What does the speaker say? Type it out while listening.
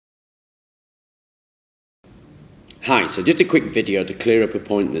Hi, so just a quick video to clear up a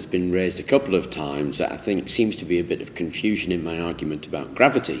point that's been raised a couple of times that I think seems to be a bit of confusion in my argument about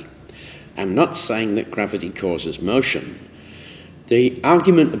gravity. I'm not saying that gravity causes motion. The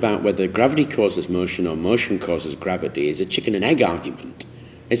argument about whether gravity causes motion or motion causes gravity is a chicken and egg argument.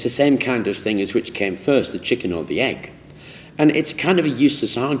 It's the same kind of thing as which came first, the chicken or the egg. And it's kind of a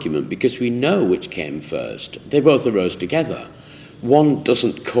useless argument because we know which came first. They both arose together. One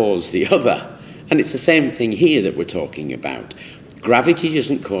doesn't cause the other. And it's the same thing here that we're talking about. Gravity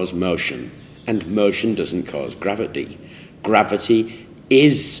doesn't cause motion, and motion doesn't cause gravity. Gravity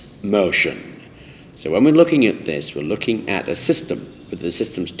is motion. So when we're looking at this, we're looking at a system. Whether the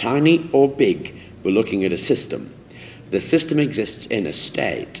system's tiny or big, we're looking at a system. The system exists in a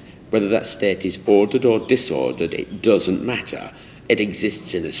state. Whether that state is ordered or disordered, it doesn't matter. It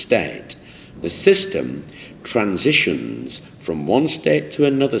exists in a state. The system transitions from one state to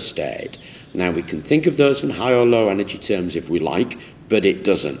another state. Now, we can think of those in high or low energy terms if we like, but it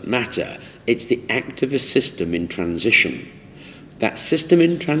doesn't matter. It's the act of a system in transition. That system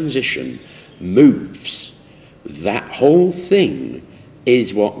in transition moves. That whole thing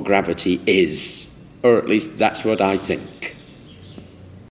is what gravity is, or at least that's what I think.